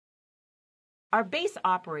Our base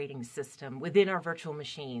operating system within our virtual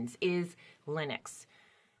machines is Linux.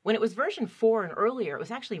 When it was version 4 and earlier, it was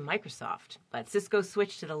actually Microsoft, but Cisco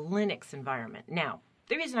switched to the Linux environment. Now,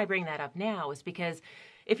 the reason I bring that up now is because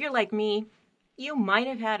if you're like me, you might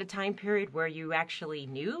have had a time period where you actually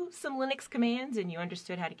knew some Linux commands and you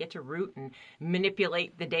understood how to get to root and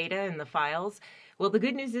manipulate the data and the files. Well, the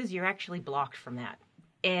good news is you're actually blocked from that.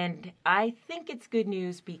 And I think it's good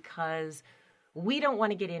news because we don't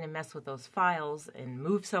want to get in and mess with those files and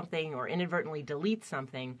move something or inadvertently delete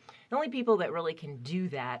something. The only people that really can do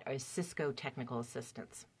that are Cisco technical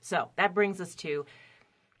assistants. So that brings us to,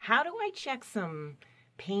 how do I check some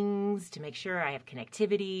pings to make sure I have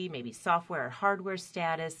connectivity, maybe software or hardware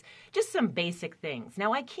status, just some basic things.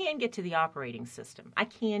 Now, I can get to the operating system. I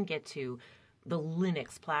can get to the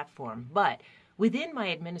Linux platform, but within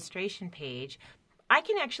my administration page, I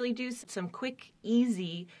can actually do some quick,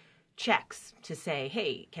 easy checks to say,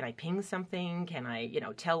 hey, can I ping something? Can I,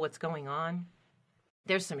 tell what's going on?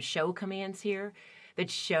 There's some show commands here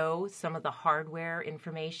that show some of the hardware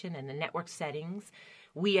information and the network settings.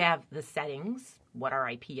 We have the settings, what our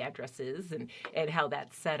IP address is and how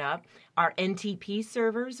that's set up. Our NTP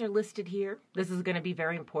servers are listed here. This is going to be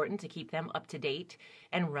very important to keep them up to date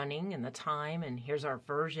and running and the time, and here's our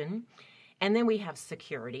version. And then we have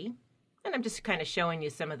security. And I'm just kind of showing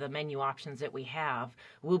you some of the menu options that we have.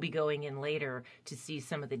 We'll be going in later to see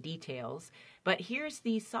some of the details. But here's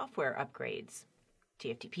the software upgrades.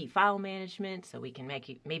 TFTP file management, so we can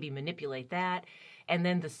maybe manipulate that. And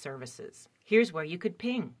then the services. Here's where you could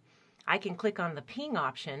ping. I can click on the ping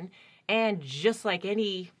option, and just like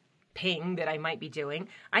any ping that I might be doing,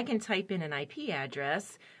 I can type in an IP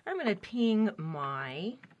address. I'm going to ping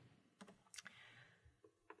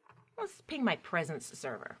let's ping my presence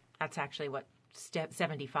server. That's actually what step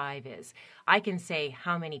 75 is. I can say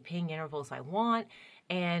how many ping intervals I want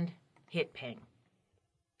and hit ping.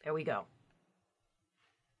 There we go.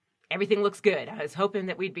 Everything looks good. I was hoping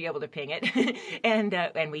that we'd be able to ping it,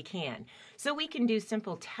 and we can. So we can do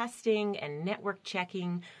simple testing and network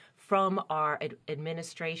checking from our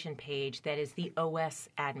administration page that is the OS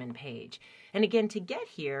admin page. And again, to get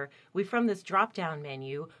here, from this drop-down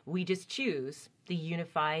menu, we just choose the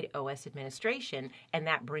Unified OS Administration, and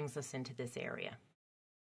that brings us into this area.